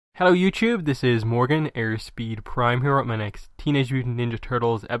Hello YouTube, this is Morgan, Airspeed Prime here at my next Teenage Mutant Ninja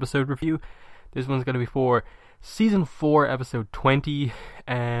Turtles episode review. This one's going to be for Season 4, Episode 20,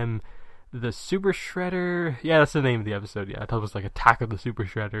 the Super Shredder. Yeah, that's the name of the episode. Yeah, I thought it was like Attack of the Super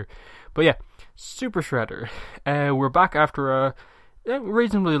Shredder. But yeah, Super Shredder. We're back after a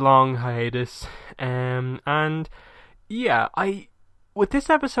reasonably long hiatus. And yeah, with this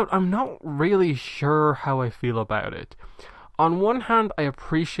episode, I'm not really sure how I feel about it. On one hand, I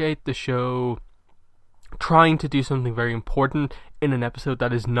appreciate the show trying to do something very important in an episode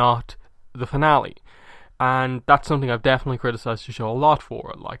that is not the finale. And that's something I've definitely criticized the show a lot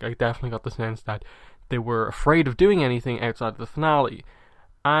for. Like, I definitely got the sense that they were afraid of doing anything outside of the finale.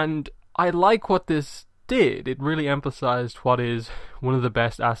 And I like what this did. It really emphasized what is one of the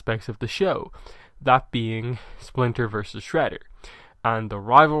best aspects of the show. That being Splinter versus Shredder. And the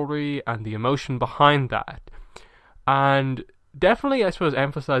rivalry and the emotion behind that. And definitely, I suppose,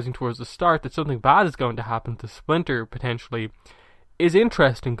 emphasizing towards the start that something bad is going to happen to Splinter, potentially, is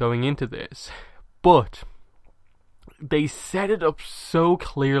interesting going into this. But they set it up so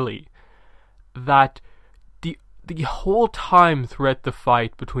clearly that the whole time throughout the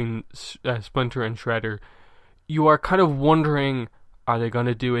fight between Splinter and Shredder, you are kind of wondering, are they going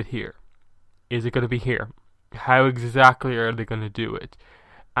to do it here? Is it going to be here? How exactly are they going to do it?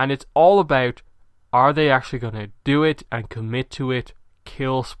 And it's all about, are they actually going to do it and commit to it,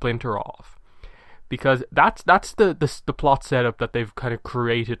 kill Splinter off? Because that's the plot setup that they've kind of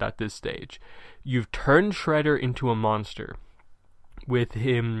created at this stage. You've turned Shredder into a monster, with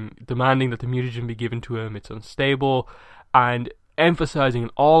him demanding that the mutagen be given to him, it's unstable, and emphasizing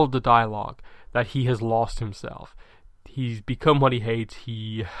in all of the dialogue that he has lost himself. He's become what he hates.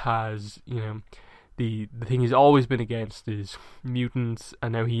 He has, the thing he's always been against is mutants,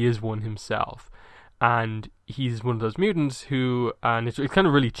 and now he is one himself. And he's one of those mutants who, and it's kind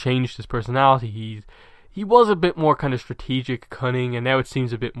of really changed his personality. He was a bit more kind of strategic, cunning, and now it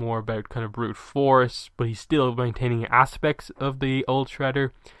seems a bit more about kind of brute force, but he's still maintaining aspects of the old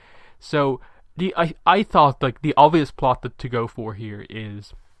Shredder. So I thought like the obvious plot to go for here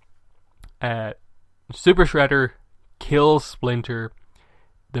is Super Shredder kills Splinter,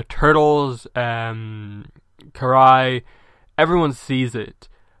 the Turtles, Karai, everyone sees it.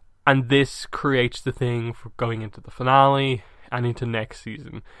 And this creates the thing for going into the finale and into next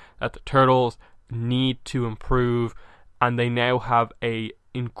season, that the Turtles need to improve, and they now have a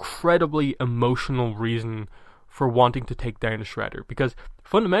incredibly emotional reason for wanting to take down the Shredder, because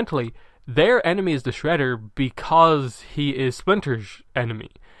fundamentally their enemy is the Shredder because he is Splinter's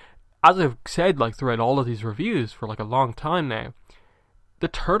enemy. As I've said throughout all of these reviews for a long time now, the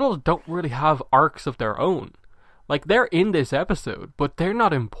Turtles don't really have arcs of their own. They're in this episode, but they're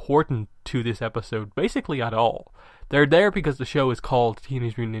not important to this episode basically at all. They're there because the show is called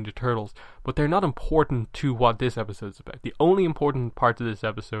Teenage Mutant Ninja Turtles, but they're not important to what this episode is about. The only important parts of this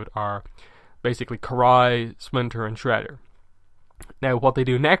episode are basically Karai, Splinter, and Shredder. Now, what they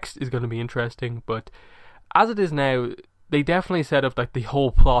do next is going to be interesting, but as it is now, they definitely set up the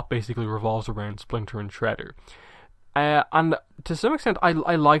whole plot basically revolves around Splinter and Shredder. And to some extent, I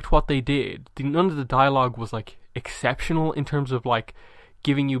liked what they did. None of the dialogue was exceptional in terms of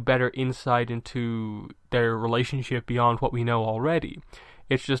giving you better insight into their relationship beyond what we know already.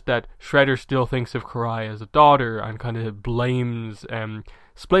 It's just that Shredder still thinks of Karai as a daughter and kind of blames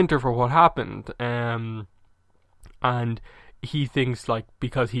Splinter for what happened. And he thinks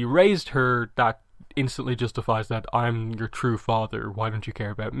because he raised her, that instantly justifies that I'm your true father, why don't you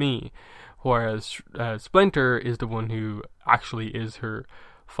care about me? Whereas Splinter is the one who actually is her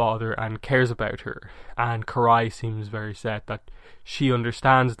father and cares about her, and Karai seems very set that she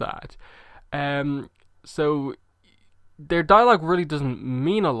understands that. So their dialogue really doesn't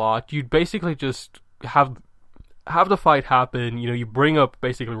mean a lot. You'd basically just have the fight happen. You bring up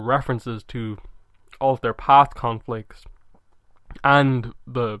basically references to all of their past conflicts and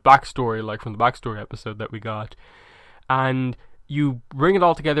the backstory, from the backstory episode that we got, and you bring it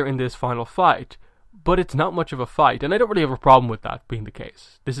all together in this final fight. But it's not much of a fight, and I don't really have a problem with that being the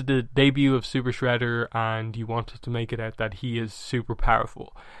case. This is the debut of Super Shredder, and you wanted to make it out that he is super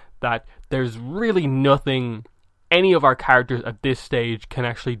powerful. That there's really nothing any of our characters at this stage can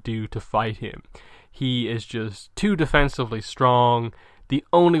actually do to fight him. He is just too defensively strong. The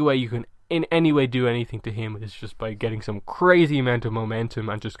only way you can in any way do anything to him is just by getting some crazy amount of momentum,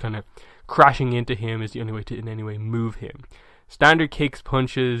 and just kind of crashing into him is the only way to in any way move him. Standard kicks,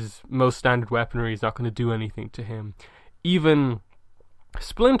 punches, most standard weaponry is not going to do anything to him. Even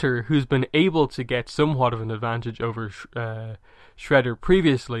Splinter, who's been able to get somewhat of an advantage over Shredder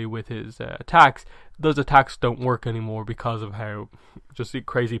previously with his attacks, those attacks don't work anymore because of how just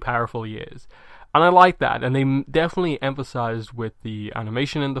crazy powerful he is. And I like that, and they definitely emphasized with the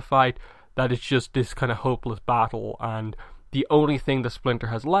animation in the fight that it's just this kind of hopeless battle, and the only thing that Splinter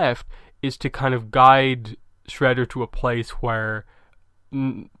has left is to kind of guide Shredder to a place where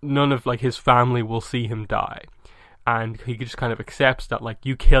none of like his family will see him die. And he just kind of accepts that, like,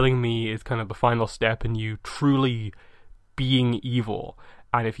 you killing me is kind of the final step in you truly being evil.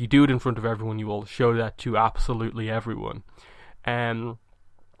 And if you do it in front of everyone, you will show that to absolutely everyone. And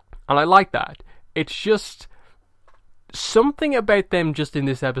I like that. It's just something about them just in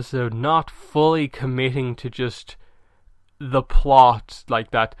this episode not fully committing to just the plot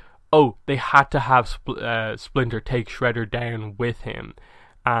like that. Oh, they had to have Splinter take Shredder down with him.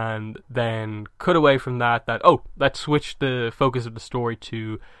 And then cut away from that, oh, let's switch the focus of the story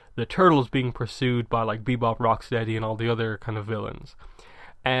to the Turtles being pursued by like Bebop, Rocksteady, and all the other kind of villains.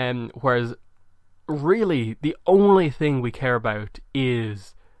 Whereas, really, the only thing we care about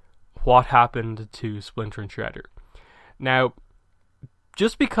is what happened to Splinter and Shredder. Now,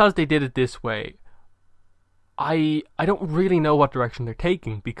 just because they did it this way, I don't really know what direction they're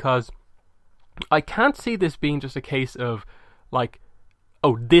taking, because I can't see this being just a case of, like,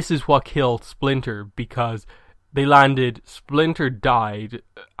 oh, this is what killed Splinter, because they landed, Splinter died,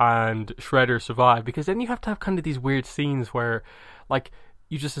 and Shredder survived. Because then you have to have kind of these weird scenes where, like,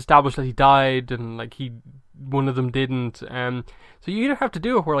 you just establish that he died, and, like, one of them didn't. So you either have to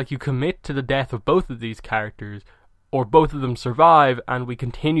do it where, like, you commit to the death of both of these characters, or both of them survive, and we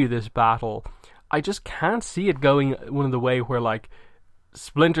continue this battle. I just can't see it going one of the way where, like,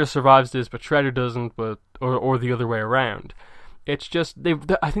 Splinter survives this, but Shredder doesn't, or the other way around. It's just,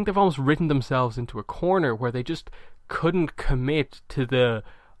 I think they've almost written themselves into a corner where they just couldn't commit to the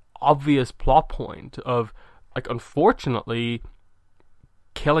obvious plot point of, like, unfortunately,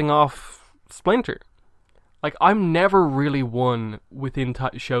 killing off Splinter. Like, I'm never really one within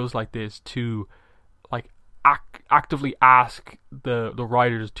shows like this to, like, actively ask the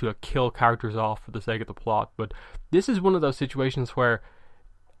writers to kill characters off for the sake of the plot, but this is one of those situations where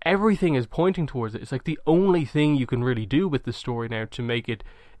everything is pointing towards it. It's like the only thing you can really do with the story now to make it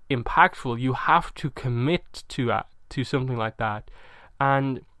impactful. You have to commit to something like that.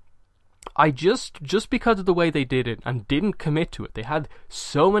 And I just because of the way they did it and didn't commit to it, they had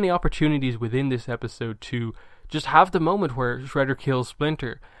so many opportunities within this episode to just have the moment where Shredder kills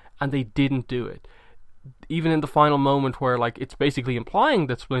Splinter, and they didn't do it. Even in the final moment where, like, it's basically implying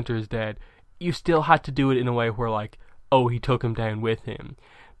that Splinter is dead, you still had to do it in a way where, like, oh, he took him down with him.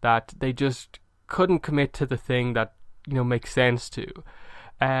 That they just couldn't commit to the thing that, you know, makes sense to.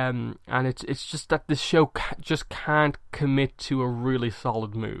 And it's just that this show just can't commit to a really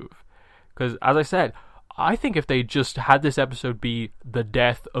solid move. Because, as I said, I think if they just had this episode be the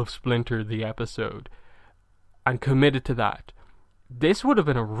death of Splinter, the episode, and committed to that, this would have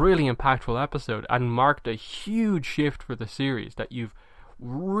been a really impactful episode and marked a huge shift for the series, that you've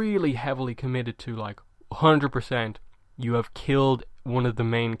really heavily committed to, like, 100%. You have killed one of the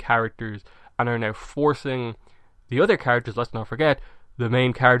main characters and are now forcing the other characters, let's not forget, the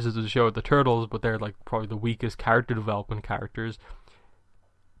main characters of the show are the Turtles, but they're, like, probably the weakest character development characters.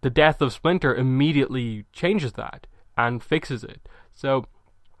 The death of Splinter immediately changes that and fixes it. So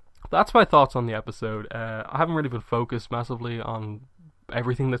that's my thoughts on the episode. I haven't really been focused massively on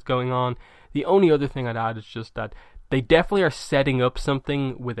everything that's going on. The only other thing I'd add is just that they definitely are setting up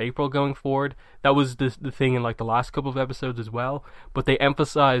something with April going forward. That was the thing in, like, the last couple of episodes as well. But they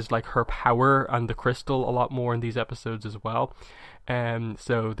emphasized, like, her power and the crystal a lot more in these episodes as well.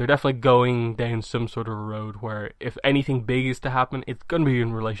 So they're definitely going down some sort of road where if anything big is to happen, it's going to be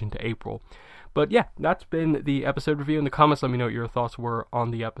in relation to April. But yeah, that's been the episode review. In the comments, let me know what your thoughts were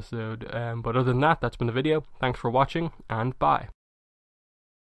on the episode. But other than that, that's been the video. Thanks for watching, and bye.